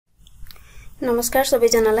नमस्कार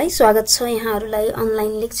सबैजनालाई स्वागत छ यहाँहरुलाई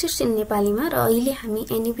अनलाइन लेक्चर्स इन नेपालीमा र अहिले हामी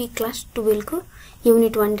NEB क्लास 12 को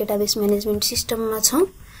युनिट 1 डेटाबेस म्यानेजमेन्ट सिस्टममा छौं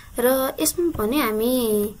र यसमा भने हामी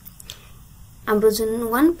हाम्रो जुन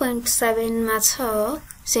 1.7 मा छ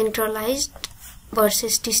सेन्ट्रलाइज्ड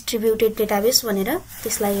भर्सेस डिस्ट्रिब्युटेड डेटाबेस भनेर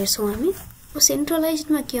त्यसलाई हेर्छौं हामी।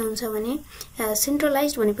 सेन्ट्रलाइज्ड मा के हुन्छ भने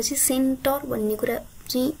सेन्ट्रलाइज्ड भनेपछि सेन्टर भन्ने कुरा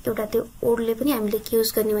चाहिँ एउटा त्यो वर्डले पनि हामीले के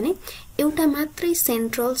युज गर्ने भने एउटा मात्रै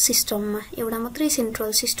सेन्ट्रल सिस्टममा एउटा मात्रै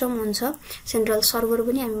सेन्ट्रल सिस्टम हुन्छ। सेन्ट्रल सर्भर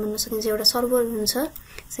पनि हामी भन्न सकिन्छ, एउटा सर्भर हुन्छ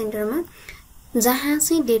सेन्टरमा जहाँ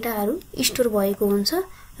चाहिँ डेटाहरु स्टोर भएको हुन्छ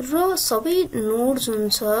र सबै नोड्स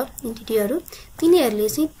हुन्छ एन्टिटीहरु तिनीहरुले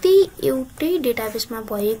चाहिँ त्यही एउटै डेटाबेसमा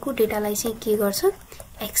भएको डेटालाई चाहिँ के गर्छ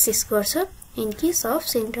एक्सेस गर्छ in case of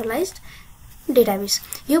centralised database.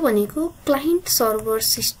 यो भनेको क्लाइन्ट सर्भर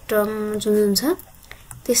सिस्टम जुन हुन्छ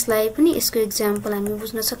त्यसलाई पनि यसको एक्जाम्पल हामी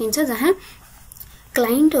बुझ्न सकिन्छ, जहाँ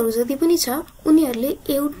क्लाइन्टहरु जति पनि छ उनीहरुले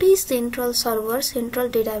एउटै सेन्ट्रल सर्भर सेन्ट्रल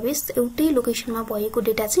डेटाबेस एउटै लोकेसनमा भएको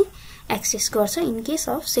डेटा चाहिँ एक्सेस गर्छ in case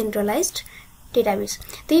of centralised database.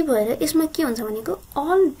 त्यही भएर यसमा के हुन्छ भनेको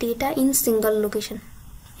all data in single location.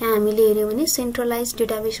 यहाँ हामीले हेर्यौं भने सेन्ट्रलाइज्ड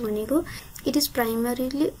डेटाबेस भनेको it is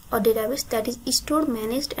primarily a database that is stored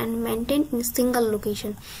managed and maintained in single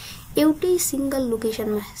location. एउटै सिंगल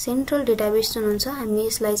लोकेसनमा सेन्ट्रल डेटाबेस जुन हुन्छ हामी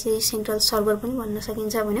यसलाई चाहिँ सेन्ट्रल सर्भर पनि भन्न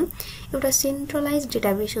सकिन्छ भन्यौ। एउटा सेन्ट्रलाइज्ड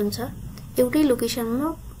डेटाबेस हुन्छ एउटै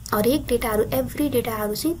लोकेसनमा हरेक डेटाहरु एभ्री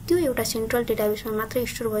डेटाहरु चाहिँ त्यो एउटा सेन्ट्रल डेटाबेसमा मात्र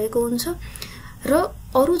स्टोर भएको हुन्छ र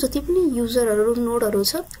अरु जति पनि युजरहरु नोडहरु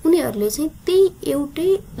छ उनीहरुले चाहिँ त्यही एउटै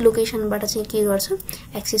लोकेसनबाट चाहिँ के गर्छ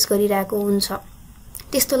एक्सेस गरिरहेको हुन्छ।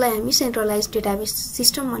 त्यस्तोलाई हामी सेन्ट्रलाइज्ड डेटाबेस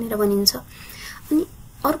सिस्टम भनेर भनिन्छ। अनि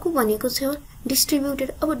अर्को भनेको छ डिस्ट्रिब्युटेड।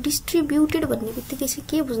 अब डिस्ट्रिब्युटेड भन्ने बित्तिकै चाहिँ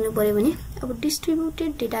के बुझ्नु पर्यो भने अब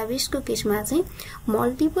डिस्ट्रिब्युटेड डेटाबेसको केसमा चाहिँ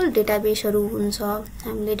मल्टिपल डेटाबेसहरु हुन्छ।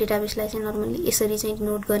 हामीले डेटाबेसलाई चाहिँ नर्मली यसरी चाहिँ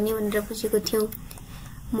नोट गर्ने भनेर बुझेको थियौं।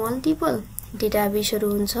 मल्टिपल डेटाबेसहरु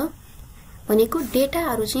हुन्छ भनेको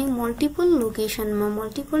डेटाहरु चाहिँ मल्टिपल लोकेसनमा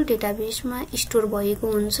मल्टिपल डेटाबेसमा स्टोर भएको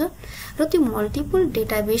हुन्छ र त्यो मल्टिपल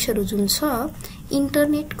डेटाबेसहरु जुन छ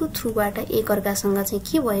इन्टरनेटको थ्रुबाट एकअर्कासँग चाहिँ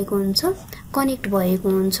के भएको हुन्छ कनेक्ट भएको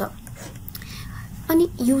हुन्छ। अनि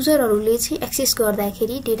युजरहरुले चाहिँ एक्सेस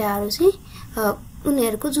गर्दाखेरि डेटाहरु चाहिँ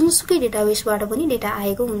उनीहरुको जुनसुकै डेटाबेसबाट पनि डेटा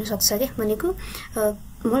आएको हुन सक्छ के भनेको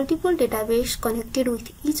multiple database connected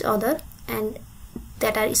with each other and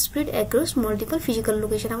that are spread across multiple physical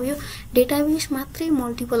location। अब यो डेटाबेस मात्रै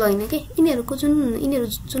मल्टिपल हैन के इनीहरुको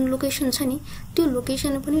जुन लोकेसन छ नि त्यो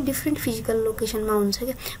लोकेसन पनि डिफरेंट फिजिकल लोकेसनमा हुन्छ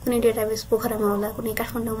के। कुनै डेटाबेस पोखरामा होला, कुनै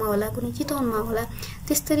काठमाडौँमा होला, कुनै चितवनमा होला,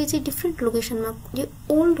 त्यसरी चाहिँ डिफरेंट लोकेसनमा यो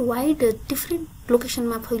वर्ल्ड वाइड डिफरेंट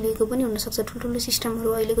लोकेसनमा फैलिएको पनि हुन सक्छ। ठुलठुलो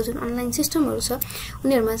सिस्टमहरु अहिलेको जुन अनलाइन सिस्टमहरु छ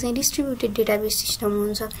उनीहरुमा चाहिँ डिस्ट्रिब्युटेड डेटाबेस सिस्टम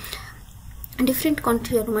हुन्छ। डिफरेंट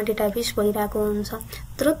कन्ट्रीहरुमा डेटाबेस भइराको हुन्छ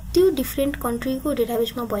तर त्यो डिफरेंट कन्ट्रीको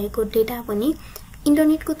डेटाबेसमा भएको डेटा पनि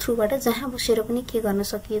इन्टरनेटको थ्रुबाट जहाँ बसेर पनि के गर्न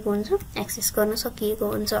सकिएको हुन्छ एक्सेस गर्न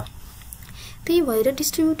सकिएको हुन्छ। त्यही भएर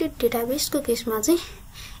डिस्ट्रिब्युटेड डेटाबेसको केसमा चाहिँ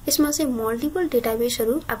यसमा चाहिँ मल्टिपल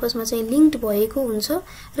डेटाबेसहरु आपसमा चाहिँ लिंक्ड भएको हुन्छ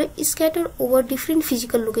र scatter over different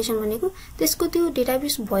physical location भनेको त्यसको त्यो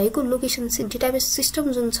डेटाबेस भएको लोकेसन डेटाबेस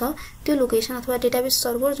सिस्टम जुन छ त्यो लोकेसन अथवा डेटाबेस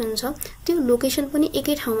सर्भर जुन छ त्यो लोकेसन पनि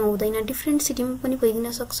एकै ठाउँमा हुँदैन, डिफरेंट सिटीमा पनि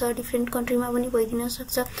भइदिन सक्छ, डिफरेंट कन्ट्रीमा पनि भइदिन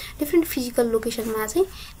सक्छ। डिफरेंट फिजिकल लोकेसनमा चाहिँ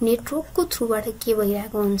नेटवर्कको थ्रुबाट के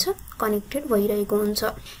भइरहेको हुन्छ कनेक्टेड भइरहेको हुन्छ।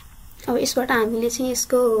 अब यसबाट हामीले चाहिँ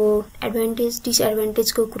यसको एडभान्टेज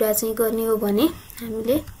डिसएडभान्टेजको कुरा चाहिँ गर्ने हो भने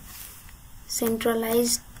हामीले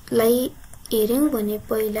सेन्ट्रलाइज्डलाई हेर्यौं भने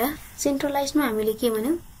पहिला सेन्ट्रलाइज्डमा हामीले के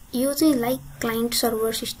भन्यौ यो चाहिँ लाइक क्लाइन्ट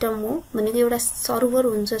सर्भर सिस्टम हो भनेको एउटा सर्भर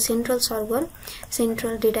हुन्छ सेन्ट्रल सर्भर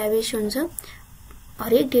सेन्ट्रल डेटाबेस हुन्छ।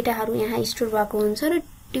 हरेक डेटाहरु यहाँ स्टोर भएको हुन्छ र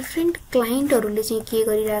डिफरेंट क्लाइन्टहरुले चाहिँ के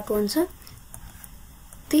गरिरहेको हुन्छ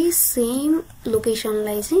त्यही सेम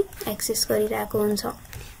लोकेसनलाई चाहिँ एक्सेस गरिरहेको हुन्छ।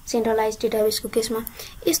 सेन्ट्रलाइज्ड डेटाबेसको केसमा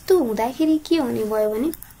यस्तो हुँदाखेरि के हुने भयो भने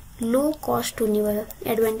लो कस्ट हुने भयो।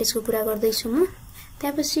 एडभान्टेजको कुरा गर्दै छु म।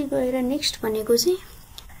 त्यसपछि गएर नेक्स्ट भनेको चाहिँ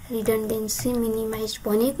रिडन्डेन्सी मिनिमाइज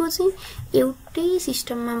भनेको चाहिँ एउटै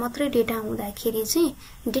सिस्टममा मात्रै डेटा हुँदाखेरि चाहिँ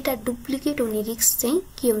डेटा डुप्लिकेट हुने रिस्क चाहिँ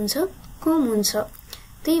के हुन्छ कम हुन्छ।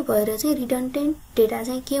 त्यही भएर चाहिँ रिडन्डेन्ट डेटा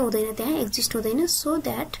चाहिँ के हुँदैन त्यहाँ एक्जिस्ट हुँदैन। So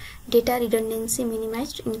that data रिडन्डेन्सी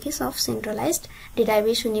minimised in case of centralised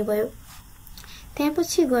database हुने भयो।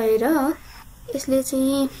 त्यसपछि गएर यसले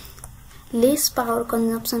चाहिँ लेस पावर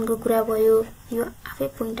कन्जम्पसनको कुरा भयो, यो आफै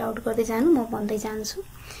पोइन्ट आउट गर्दै जानु म भन्दै जान्छु।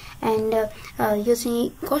 एन्ड यो चाहिँ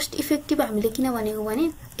कस्ट इफेक्टिभ हामीले किन भनेको भने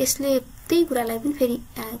यसले त्यही कुरालाई पनि फेरि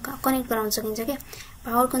कनेक्ट गराउन सकिन्छ के।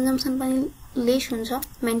 पावर कन्जम्पसन पनि लेस हुन्छ,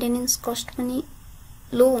 मेन्टेनेन्स कस्ट पनि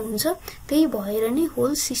लो हुन्छ त्यही भएर नै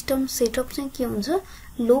होल सिस्टम सेटअप चाहिँ के हुन्छ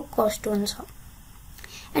लो कस्ट हुन्छ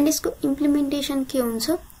एन्ड यसको इम्प्लिमेन्टेसन के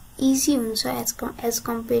हुन्छ इजी हुन्छ as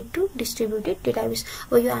compare to distributed database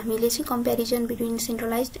अब यो हामीले चाहिँ comparison between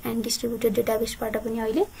centralised and distributed डेटाबेसबाट पनि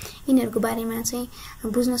अहिले यिनीहरुको बारेमा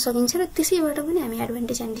चाहिँ बुझ्न सकिन्छ र त्यसैबाट पनि हामी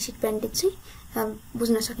एडभान्टेज एन्ड डिसएडभान्टेज चाहिँ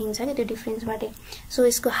बुझ्न सकिन्छ के त्यो डिफरेन्सबाट सो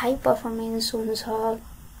यसको हाई पर्फर्मेन्स हुन्छ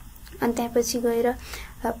अनि त्यसपछि गएर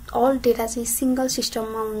अल डेटा चाहिँ सिंगल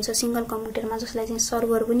सिस्टममा हुन्छ सिंगल कम्प्युटरमा जसलाई चाहिँ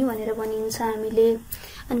सर्भर पनि भनेर भनिन्छ हामीले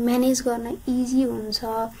अनि म्यानेज गर्न इजी हुन्छ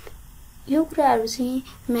यो कुराहरु चाहिँ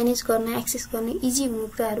म्यानेज गर्न एक्सेस गर्न इजी हुने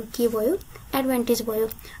कुराहरु के भयो एडभान्टेज भयो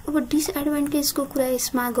अब डिसएडभान्टेजको कुरा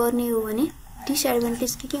यसमा गर्ने हो भने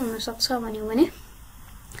डिसएडभान्टेज के हुन सक्छ भन्यो भने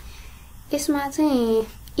यसमा चाहिँ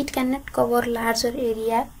it can not cover larger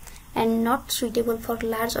area and not suitable for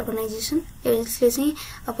large organisation यसले चाहिँ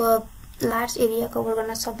अब लार्ज एरिया कभर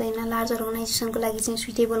गर्न सक्दैन लार्ज अर्गनाइजेसनको लागि चाहिँ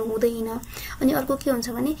सुटेबल हुँदैन अनि अर्को के हुन्छ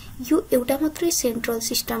भने यो एउटा मात्रै सेन्ट्रल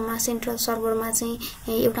सिस्टममा सेन्ट्रल सर्भरमा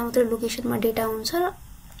चाहिँ एउटा मात्रै लोकेसनमा डेटा हुन्छ र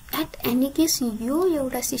एट एनी केस यो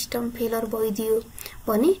एउटा सिस्टम फेलर भइदियो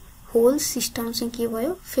भने होल सिस्टम चाहिँ के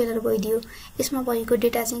भयो फेलर भइदियो यसमा भएको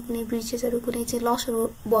डेटा चाहिँ कुनै ब्रिचेसहरु कुनै चाहिँ लसहरु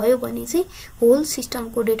भयो भने चाहिँ होल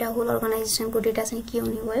सिस्टमको डेटा होल अर्गनाइजेसनको डेटा चाहिँ के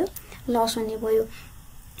हुने भयो लस हुने भयो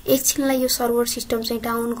एकछिनलाई यो सर्भर सिस्टम चाहिँ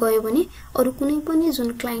डाउन गयो भने अरु कुनै पनि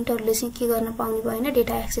जुन क्लाइन्टहरुले चाहिँ के गर्न पाउने भएन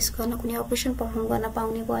डेटा एक्सेस गर्न कुनै अपरेसन परफर्म गर्न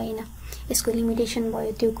पाउने भएन यसको लिमिटेसन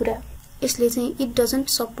भयो त्यो कुरा यसले चाहिँ इट डजन्ट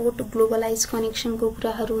सपोर्ट ग्लोबलाइज कनेक्सनको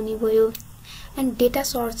कुराहरु हुने भयो एन्ड डेटा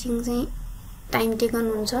सर्चिङ चाहिँ टाइम टेकन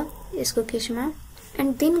हुन्छ यसको केसमा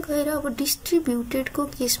एन्ड देन गएर अब डिस्ट्रिब्युटेडको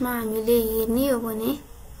केसमा हामीले हेर्ने हो भने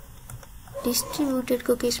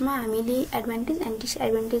डिस्ट्रिब्युटेडको केसमा हामीले एडभान्टेज एन्ड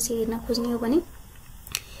डिसएडभान्टेज हेर्न खोज्ने हो भने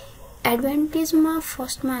एडभान्टेजमा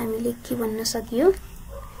फर्स्टमा हामीले के भन्न सकियो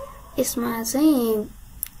यसमा चाहिँ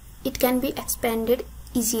इट क्यान बी एक्सपेन्डेड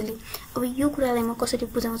इजिली अब यो कुरालाई म कसरी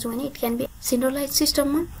बुझाउँछु भने इट क्यान बी सेन्ट्रलाइज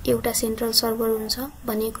सिस्टममा एउटा सेन्ट्रल सर्भर हुन्छ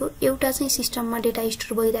भनेको एउटा चाहिँ सिस्टममा डेटा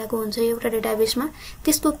स्टोर भइरहेको हुन्छ एउटा डेटाबेसमा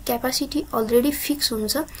त्यसको क्यापासिटी अलरेडी फिक्स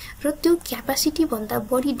हुन्छ र त्यो क्यापासिटी भन्दा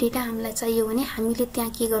बढी डेटा हामीलाई चाहियो भने हामीले त्यहाँ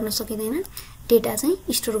के गर्न सकिदैन डेटा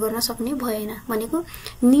चाहिँ स्टोर गर्न सक्ने भएन भनेको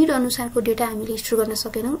नीड अनुसारको डेटा हामीले स्टोर गर्न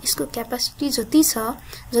सकेनौं यसको क्यापासिटी जति छ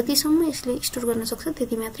जतिसम्म यसले स्टोर गर्न सक्छ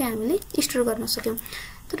त्यति मात्रै हामीले स्टोर गर्न सक्यौं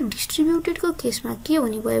तर डिस्ट्रिब्युटेडको केसमा के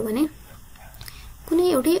हुने भयो भने कुनै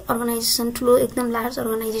एउटै अर्गनाइजेसन ठुलो एकदम लार्ज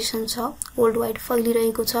अर्गनाइजेसन छ वर्ल्ड वाइड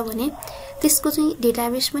फैलिरहेको छ भने त्यसको चाहिँ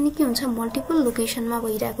डेटाबेस पनि के हुन्छ मल्टिपल लोकेसनमा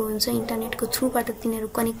भइरहेको हुन्छ इन्टरनेटको थ्रुबाट तिनीहरु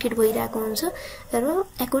कनेक्टेड भइरहेको हुन्छ र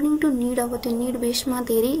अकॉर्डिङ टु नीड अब त्यो नीड बेसमा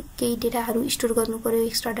धेरै केही डेटाहरु स्टोर गर्नु पर्यो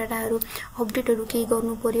एक्स्ट्रा डेटाहरु अपडेटहरु केही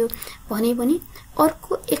गर्नु पर्यो भने पनि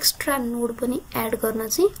अर्को एक्स्ट्रा नोड पनि एड गर्न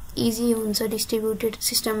चाहिँ इजी हुन्छ डिस्ट्रिब्युटेड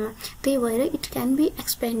सिस्टममा त्यही भएर इट क्यान बी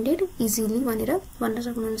एक्सपेन्डेड इजिली भनेर भन्न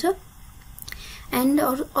सक्नुहुन्छ एन्ड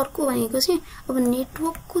अर्को भनेको चाहिँ अब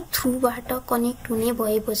नेटवर्कको थ्रुबाट कनेक्ट हुने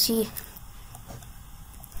भएपछि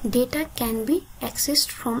data can be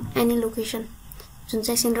accessed from any location जुन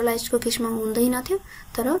चाहिँ सेन्ट्रलाइज्डको केसमा हुँदैन थियो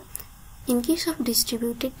तर in case of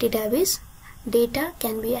distributed database data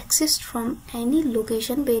can be accessed from any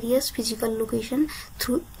location various physical location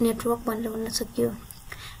through network भनेर भन्न सकियो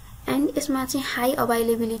एन्ड यसमा चाहिँ हाई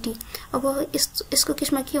अभाइलेबिलिटी अब यसको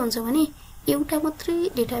केसमा के हुन्छ भने एउटा मात्रै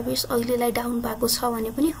डेटाबेस अहिलेलाई डाउन भएको छ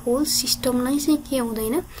भने पनि होल सिस्टम नै चाहिँ के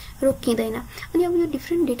हुँदैन रोकिदैन अनि अब यो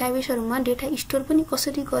डिफरेन्ट डेटाबेसहरुमा डेटा स्टोर पनि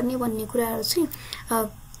कसरी गर्ने भन्ने कुराहरु चाहिँ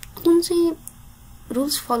कुन चाहिँ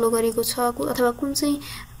रुल्स फलो गरेको छ अथवा कुन चाहिँ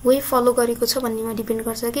वे फलो गरेको छ भन्नेमा डिपेन्ड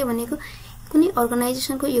गर्छ के भनेको कुनै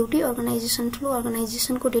अर्गनाइजेसनको एउटै अर्गनाइजेसन ठुलो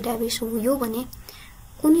अर्गनाइजेसनको डेटाबेस हो यो भने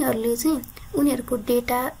उनीहरुले चाहिँ उनीहरुको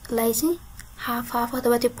डेटालाई चाहिँ हाफ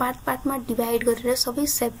अथवा त्यो पार्टमा डिभाइड गरेर सबै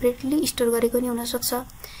सेपरेटली स्टोर गरेको नि हुन सक्छ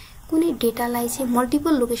कुनै डेटालाई चाहिँ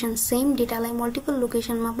मल्टिपल लोकेसन सेम डेटालाई मल्टिपल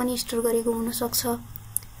लोकेसनमा पनि स्टोर गरेको हुन सक्छ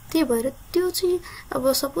त्यही भएर त्यो चाहिँ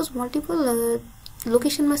अब सपोज मल्टिपल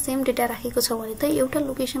लोकेसनमा सेम डेटा राखेको छ भने त एउटा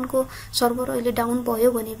लोकेसनको सर्भर अहिले डाउन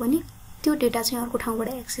भयो भने पनि त्यो डेटा चाहिँ अर्को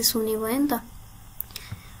ठाउँबाट एक्सेस हुने भयो नि त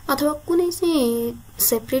अथवा कुनै चाहिँ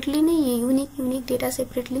सेपरेटली नै युनिक डेटा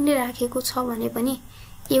सेपरेटली नै राखेको छ भने पनि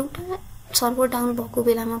एउटा सर्भर डाउन भएको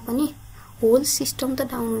बेलामा पनि होल सिस्टम त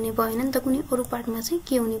डाउन हुने भएन नि त कुनै अरु पार्टमा चाहिँ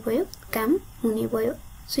के हुने भयो काम हुने भयो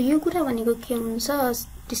सो यो कुरा भनेको के हुन्छ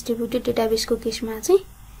डिस्ट्रिब्युटेड डेटाबेसको केसमा चाहिँ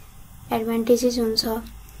एडभान्टेजेस हुन्छ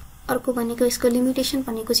अर्को भनेको यसको लिमिटेसन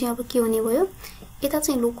भनेको चाहिँ अब के हुने भयो यता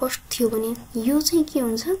चाहिँ लो कस्ट थियो भने यो चाहिँ के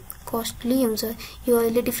हुन्छ कस्टली हुन्छ यो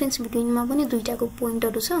अहिले डिफरेन्स बिट्विनमा पनि दुईटाको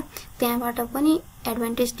पोइन्टहरु छ त्यहाँबाट पनि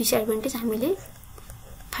एडभान्टेज डिसएडभान्टेज हामीले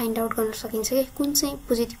फाइन्ड आउट गर्न सकिन्छ कि कुन चाहिँ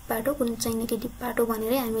पोजिटिभ पार्ट हो कुन चाहिँ नेगेटिभ पार्ट हो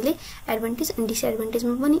भनेर हामीले एडभान्टेज एन्ड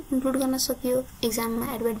डिसएडभान्टेजमा पनि इन्क्लुड गर्न सकियो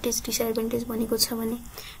एक्जाममा एडभान्टेज डिसएडभान्टेज भनेको छ भने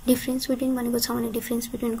डिफरेन्स बिट्विन भनेको छ भने डिफरेन्स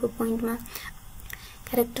बिट्विनको पोइन्टमा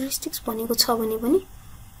क्यारेक्टरिस्टिक्स भनेको छ भने पनि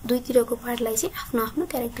दुईतिरको पार्टलाई चाहिँ आफ्नो आफ्नो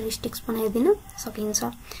क्यारेक्टरिस्टिक्स बनाइदिन सकिन्छ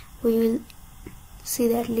we will see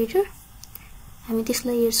that letter हामी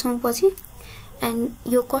त्यसलाई हेर्छौं पछि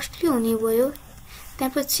एन्ड यो कस्टली हुने भयो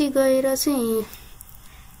त्यसपछि गएर चाहिँ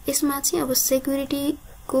यसमा चाहिँ अब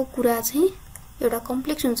सेक्युरिटीको कुरा चाहिँ एउटा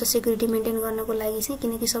कम्प्लेक्स हुन्छ सेक्युरिटी मेन्टेन गर्नको लागि चाहिँ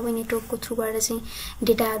किनकि सबै नेटवर्कको थ्रुबाट चाहिँ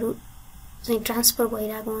डेटाहरु चाहिँ ट्रान्सफर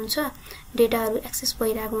भइरहेको हुन्छ डेटाहरु एक्सेस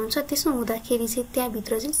भइरहेको हुन्छ त्यसो हुँदाखेरि चाहिँ त्यहाँ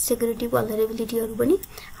भित्र चाहिँ सेक्युरिटी भल्नरेबिलिटीहरु पनि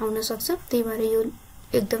आउन सक्छ त्यही भएर यो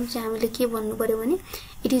एकदम चाहिँ हामीले के भन्नु पर्यो भने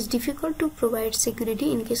it is difficult to provide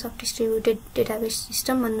security in case of distributed database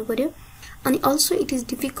system भन्नु पर्यो अनि also it is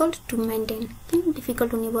difficult to maintain किन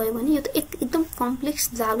डिफिकल्ट हुने भयो भने यो त एकदम कम्प्लेक्स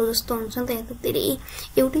जालो जस्तो हुन्छ नि त यहाँ त धेरै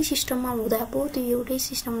एउटै सिस्टममा हुँदा पो त्यो एउटै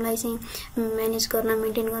सिस्टमलाई चाहिँ म्यानेज गर्न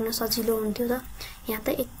मेन्टेन गर्न सजिलो हुन्थ्यो त यहाँ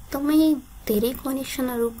त एकदमै धेरै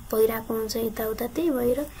कनेक्सनहरु भइरहेको हुन्छ यताउता त्यही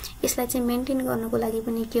भएर यसलाई चाहिँ मेन्टेन गर्नको लागि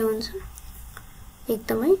पनि के हुन्छ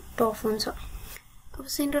एकदमै टफ हुन्छ अब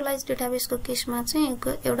सेन्ट्रलाइज्ड डेटाबेसको केसमा चाहिँ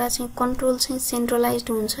एउटा चाहिँ कन्ट्रोल चाहिँ सेन्ट्रलाइज्ड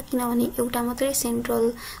हुन्छ किनभने एउटा मात्रै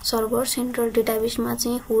सेन्ट्रल सर्भर सेन्ट्रल डेटाबेसमा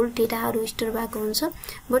चाहिँ होल डेटाहरु स्टोर भएको हुन्छ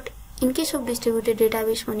but in case of distributed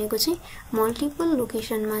database भनेको चाहिँ मल्टिपल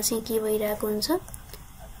लोकेसनमा चाहिँ के भइरहेको हुन्छ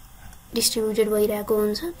डिस्ट्रिब्युटेड भइरहेको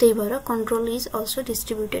हुन्छ त्यही भएर control is also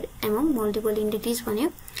distributed among multiple entities भन्यो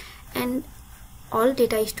and all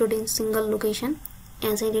data stored in single location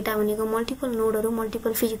यहाँ चाहिँ डेटा भनेको मल्टिपल नोडहरु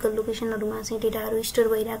मल्टिपल फिजिकल लोकेसनहरुमा चाहिँ डेटाहरु स्टोर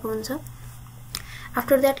भइरहेको हुन्छ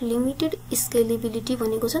आफ्टर दैट लिमिटेड स्केलेबिलिटी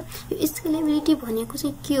भनेको छ यो स्केलेबिलिटी भनेको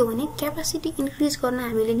चाहिँ के हो भने क्यापासिटी इन्क्रिज गर्न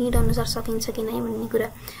हामीले नीड अनुसार सकिन्छ कि नै भन्ने कुरा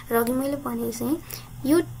र अघि मैले भने चाहिँ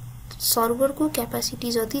यो सर्भरको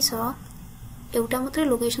क्यापासिटी जति छ एउटा मात्रै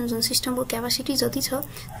लोकेसन जुन सिस्टमको क्यापासिटी जति छ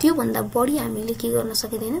त्यो भन्दा बढी हामीले के गर्न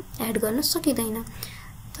सकिदैन एड गर्न सकिदैन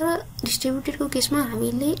तर डिस्ट्रिब्युटेडको केसमा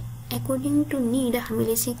हामीले अकॉर्डिंग टू नीड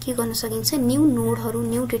हामीले चाहिँ के गर्न सकिन्छ न्यू नोडहरु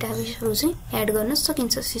न्यू डेटाबेसहरु चाहिँ एड गर्न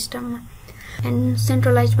सकिन्छ सिस्टममा एन्ड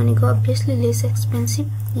सेन्ट्रलाइज्ड भनेको obviously लेस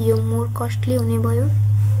एक्सपेन्सिभ यो मोर कस्टली हुने भयो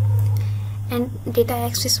एन्ड डेटा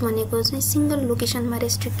एक्सेस भनेको चाहिँ सिंगल लोकेसनमा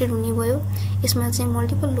रेस्ट्रिक्टेड हुने भयो यसमा चाहिँ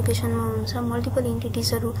मल्टिपल लोकेसनमा हुन्छ मल्टिपल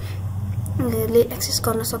एन्टिटीजहरु ले एक्सेस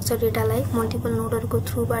गर्न सक्छ डेटालाई मल्टिपल नोडहरुको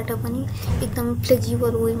थ्रुबाट पनि एकदम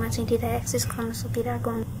फ्लेक्सिबल वेमा चाहिँ डेटा एक्सेस गर्न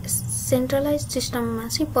सकिरहेको हुन्छ सेन्ट्रलाइज्ड सिस्टममा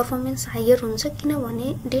चाहिँ परफर्मेन्स हायर हुन्छ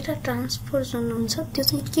किनभने डेटा ट्रान्सफर जुन हुन्छ त्यो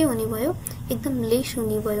चाहिँ के हुने भयो एकदम लेस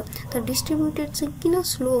हुने भयो तर डिस्ट्रिब्युटेड चाहिँ किन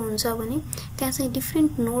स्लो हुन्छ भने त्यहाँ चाहिँ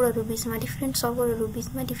डिफरेन्ट नोडहरु बीचमा डिफरेन्ट सर्भरहरु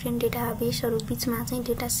बीचमा डिफरेन्ट डेटाबेसहरु बीचमा चाहिँ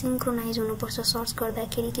डेटा सिंक्रोनाइज हुनुपर्छ सर्च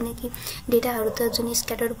गर्दाखेरि किनकि डेटाहरु त जुन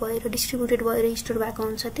स्क्याटर्ड भएर डिस्ट्रिब्युटेड भएर स्टोर भएको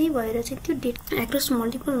हुन्छ त्यही भएर चाहिँ त्यो डेटा एक्रस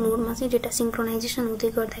मल्टिपल नोडमा चाहिँ डेटा सिंक्रोनाइजेसन हुँदै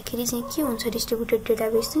गर्दाखेरि चाहिँ के हुन्छ डिस्ट्रिब्युटेड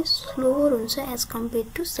डेटाबेस चाहिँ स्लोवर हुन्छ as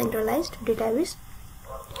compared to centralised database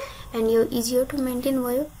and यो इजियर टु मेन्टेन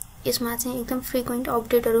भयो यसमा चाहिँ एकदम फ्रिक्वेन्ट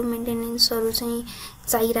अपडेटहरु मेन्टेनेन्सहरु चाहिँ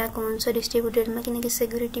चाहिरहेको हुन्छ डिस्ट्रिब्युटेडमा किनकि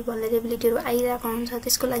सेक्युरिटी भल्नरेबिलिटीहरु आइरहेको हुन्छ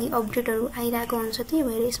त्यसको लागि अपडेटहरु आइरहेको हुन्छ त्यही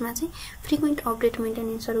भएर यसमा चाहिँ फ्रिक्वेन्ट अपडेट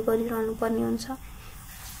मेन्टेनेन्सहरु गरिरहनु पर्ने हुन्छ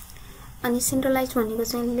अनि सेन्ट्रलाइज्ड भनेको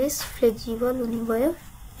चाहिँ लेस फ्लेक्सिबल हुने भयो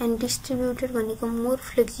एन्ड डिस्ट्रिब्युटेड भनेको मोर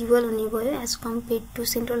फ्लेक्सिबल हुने भयो as compared to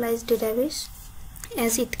centralised database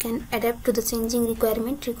as it can adapt to the changing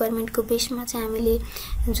requirement को बेसमा चाहिँ हामीले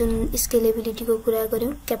जुन स्केलेबिलिटी को कुरा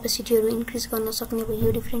गर्यौं क्यापासिटीहरु इन्क्रिज गर्न सक्ने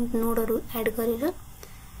भयो डिफरेन्ट नोडहरु एड गरेर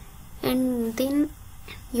एन्ड देन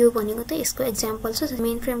यो भनेको त यसको एक्जाम्पल छ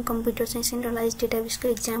मेन फ्रेम कम्प्युटर चाहिँ सेन्ट्रलाइज्ड डेटाबेस को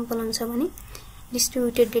एक्जाम्पल हुन्छ भने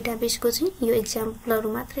डिस्ट्रिब्युटेड डेटाबेस को चाहिँ यो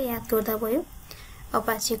एक्जाम्पलहरु मात्र याद गर्दा भयो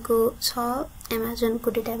अपाचे को छ अमेजन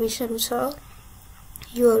को डेटाबेसहरु छ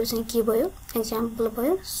योहरु चाहिँ के भयो एक्जाम्पल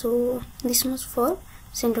भयो so this was for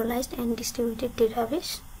centralized and distributed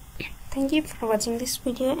database. Thank you for watching this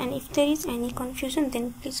video, and if there is any confusion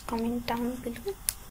then please comment down below.